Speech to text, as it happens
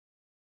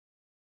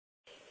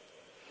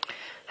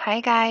Hi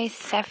guys,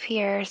 Steph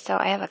here. So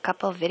I have a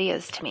couple of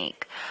videos to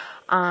make.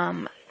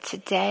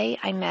 Today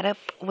I met up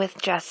with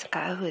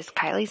Jessica, who is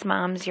Kylie's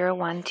mom,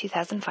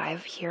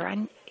 01-2005, here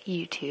on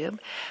YouTube,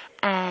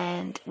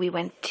 and we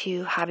went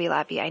to Hobby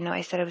Lobby. I know I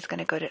said I was going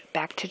to go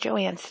back to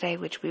Joann's today,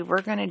 which we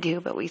were going to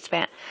do, but we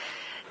spent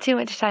too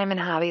much time in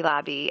Hobby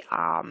Lobby.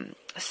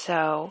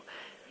 So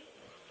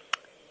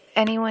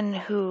anyone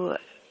who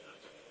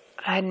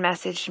had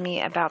messaged me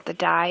about the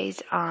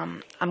dies,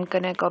 I'm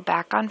going to go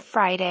back on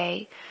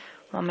Friday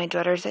while my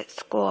daughter's at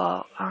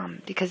school,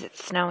 because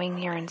it's snowing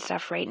here and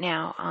stuff right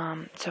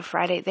now. So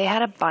Friday, they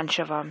had a bunch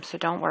of them, so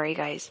don't worry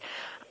guys.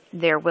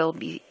 There will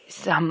be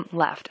some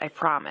left, I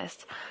promise.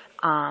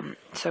 So I'm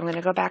going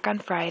to go back on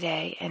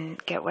Friday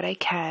and get what I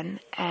can.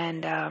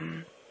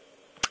 And,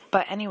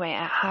 but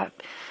anyway,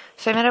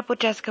 so I met up with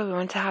Jessica. We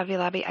went to Hobby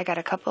Lobby. I got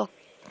a couple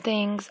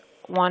things,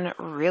 one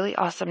really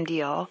awesome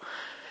deal,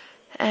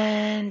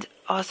 and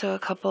also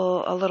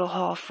a little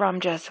haul from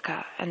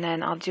Jessica. And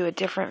then I'll do a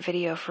different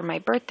video for my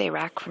birthday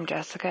rack from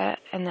Jessica.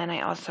 And then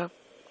I also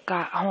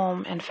got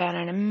home and found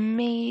an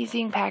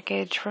amazing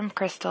package from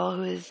Crystal,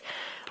 who is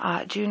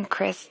June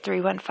Chris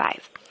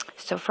 315.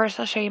 So first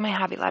I'll show you my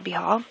Hobby Lobby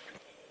haul.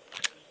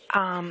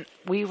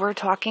 We were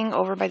talking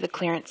over by the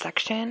clearance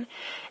section,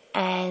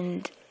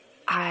 and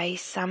I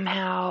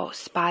somehow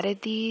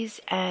spotted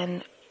these,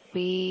 and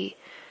we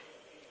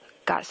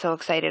got so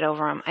excited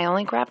over them. I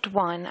only grabbed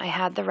one. I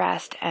had the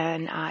rest,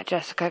 and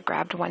Jessica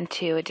grabbed one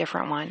too, a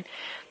different one.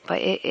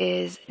 But it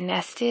is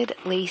Nested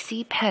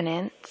Lacy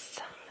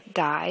Pennants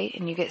die,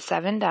 and you get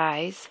 7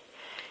 dies,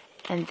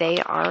 and they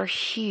are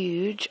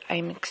huge.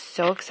 I'm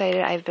so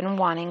excited. I've been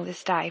wanting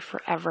this die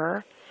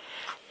forever,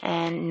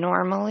 and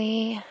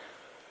normally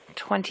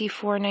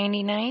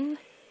 $24.99.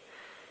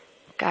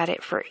 Got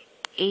it for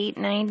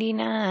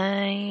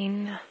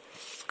 $8.99.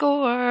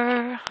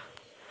 Score!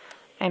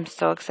 I'm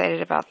so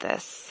excited about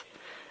this.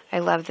 I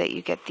love that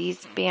you get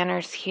these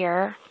banners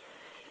here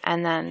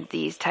and then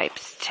these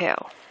types too.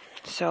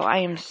 So I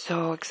am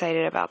so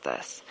excited about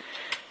this.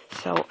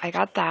 So I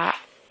got that.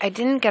 I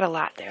didn't get a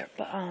lot there,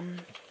 but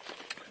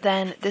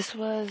then this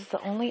was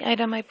the only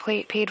item I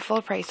paid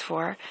full price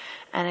for,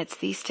 and it's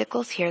these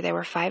stickles here. They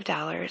were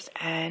 $5,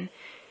 and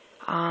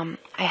I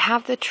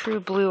have the True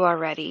Blue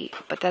already,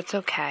 but that's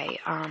okay.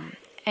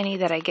 Any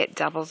that I get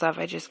doubles of,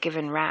 I just give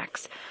in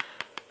racks.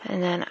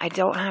 And then I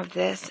don't have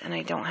this, and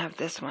I don't have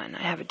this one.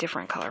 I have a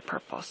different color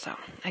purple, so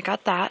I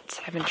got that.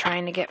 I've been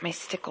trying to get my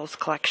stickles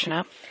collection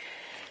up.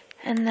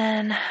 And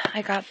then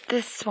I got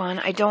this one.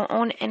 I don't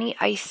own any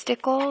ice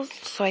stickles,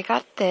 so I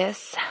got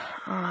this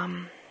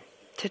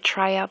to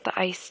try out the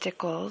ice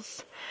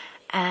stickles.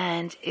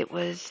 And it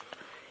was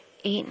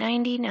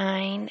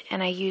 $8.99,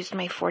 and I used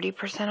my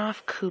 40%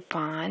 off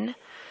coupon.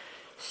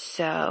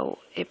 So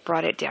it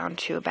brought it down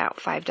to about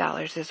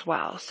 $5 as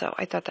well. So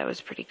I thought that was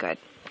pretty good.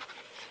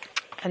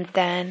 And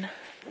then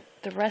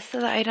the rest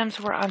of the items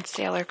were on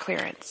sale or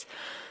clearance.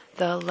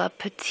 The La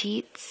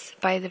Petites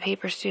by the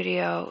Paper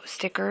Studio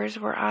stickers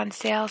were on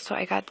sale, so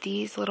I got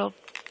these little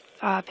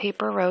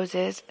paper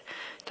roses.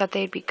 Thought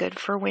they'd be good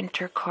for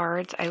winter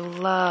cards. I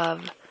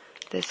love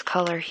this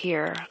color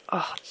here.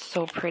 Oh, it's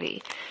so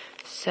pretty.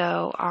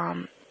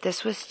 So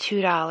this was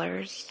 $2.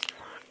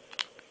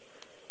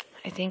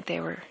 I think they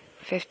were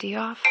 50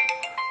 off.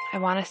 I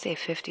want to say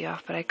 50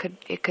 off, but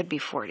it could be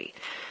 40.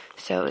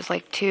 So it was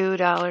like $2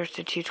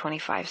 to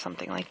 $2.25,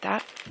 something like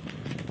that.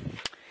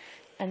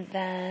 And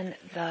then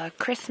the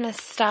Christmas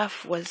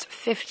stuff was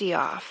 50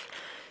 off.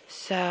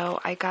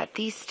 So I got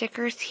these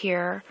stickers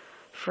here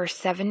for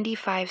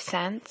 75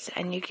 cents,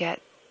 and you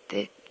get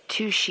the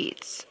 2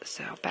 sheets,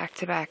 so back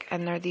to back.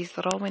 And they're these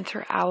little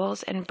winter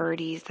owls and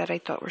birdies that I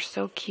thought were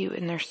so cute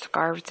in their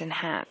scarves and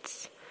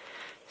hats.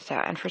 So,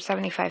 and for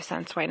 75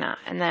 cents, why not?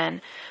 And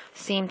then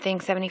same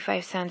thing,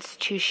 75 cents,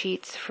 2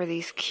 sheets for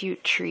these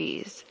cute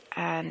trees.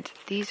 And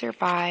these are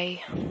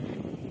by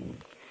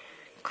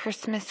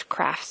Christmas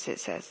Crafts, it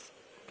says.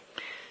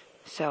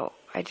 So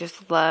I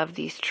just love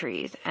these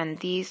trees, and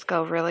these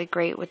go really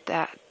great with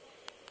that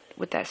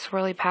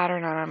swirly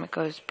pattern on them. It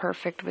goes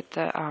perfect with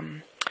the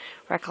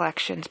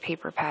Recollections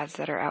paper pads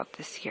that are out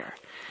this year.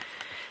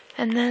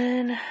 And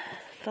then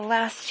the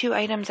last 2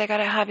 items I got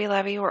at Hobby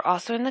Lobby were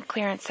also in the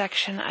clearance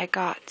section. I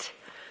got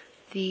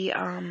the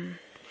oh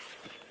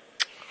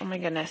my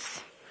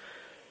goodness,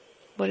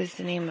 what is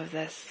the name of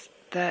this?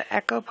 The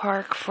Echo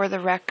Park For the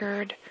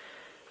Record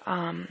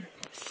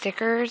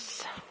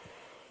stickers,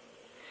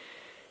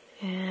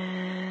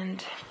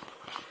 and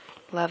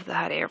love the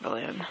hot air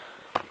balloon.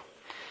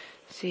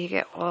 So you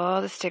get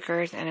all the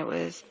stickers, and it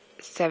was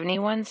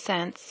 71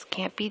 cents.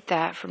 Can't beat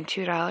that, from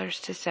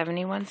 $2 to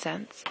 71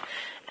 cents.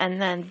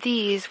 And then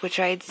these, which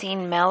I had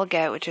seen Mel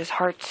get, which is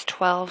Hearts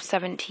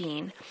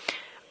 1217,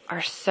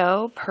 are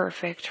so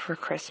perfect for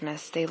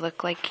Christmas. They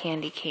look like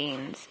candy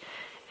canes,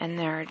 and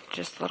they're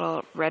just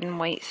little red and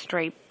white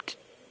striped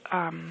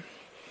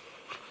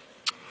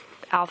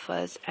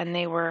alphas, and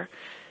they were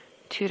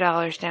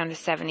 $2 down to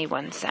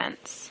 71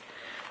 cents.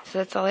 So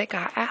that's all I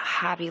got at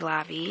Hobby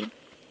Lobby.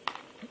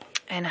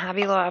 And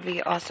Hobby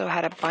Lobby also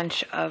had a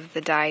bunch of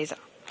the dies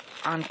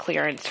on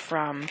clearance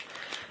from,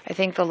 I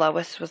think the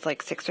lowest was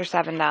like $6 or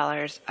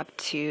 $7 up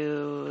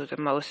to the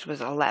most was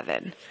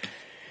 $11.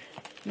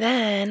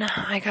 Then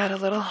I got a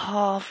little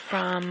haul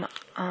from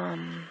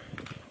Mom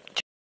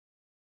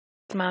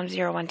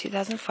 01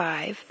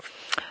 2005.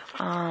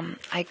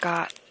 I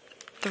got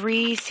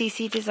 3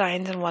 CC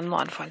designs and 1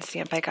 Lawn Fawn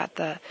stamp. I got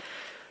the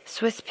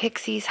Swiss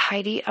Pixies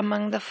Heidi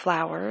Among the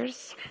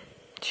Flowers.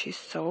 She's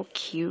so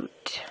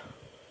cute.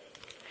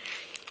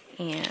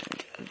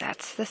 And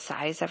that's the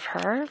size of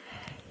her.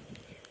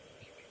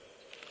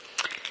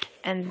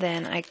 And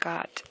then I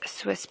got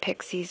Swiss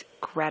Pixies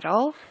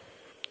Gretel.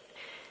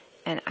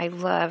 And I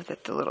love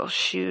that the little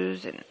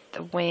shoes and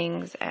the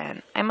wings.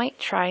 And I might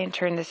try and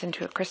turn this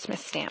into a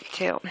Christmas stamp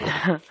too.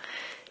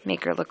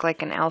 Make her look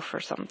like an elf or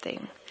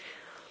something.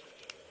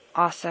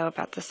 Also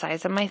about the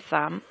size of my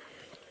thumb.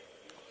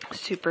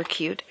 Super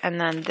cute. And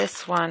then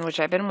this one, which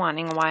I've been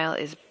wanting a while,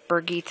 is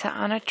Birgitta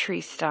on a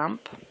tree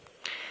stump.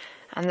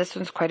 And this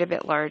one's quite a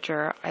bit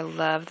larger. I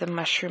love the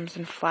mushrooms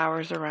and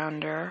flowers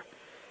around her.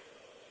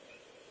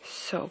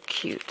 So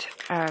cute.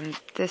 And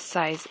this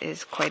size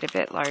is quite a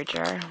bit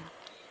larger.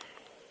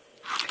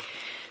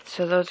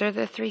 So those are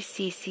the 3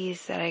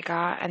 CCs that I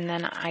got. And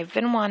then I've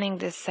been wanting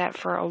this set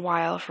for a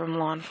while from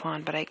Lawn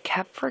Fawn, but I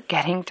kept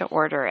forgetting to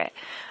order it.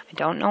 I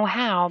don't know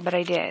how, but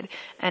I did.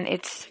 And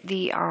it's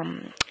the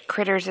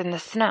Critters in the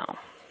Snow.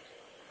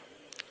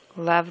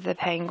 Love the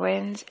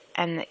penguins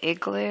and the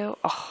igloo.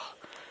 Oh,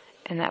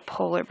 and that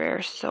polar bear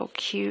is so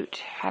cute.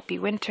 Happy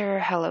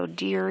winter. Hello,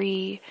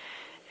 dearie.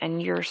 And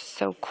you're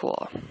so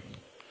cool.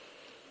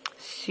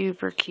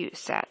 Super cute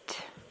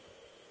set.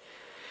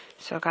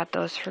 So I got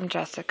those from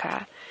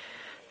Jessica.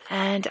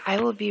 And I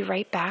will be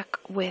right back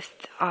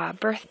with a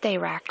birthday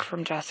rack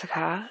from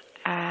Jessica.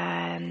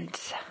 And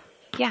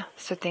yeah,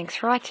 so thanks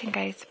for watching,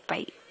 guys.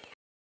 Bye.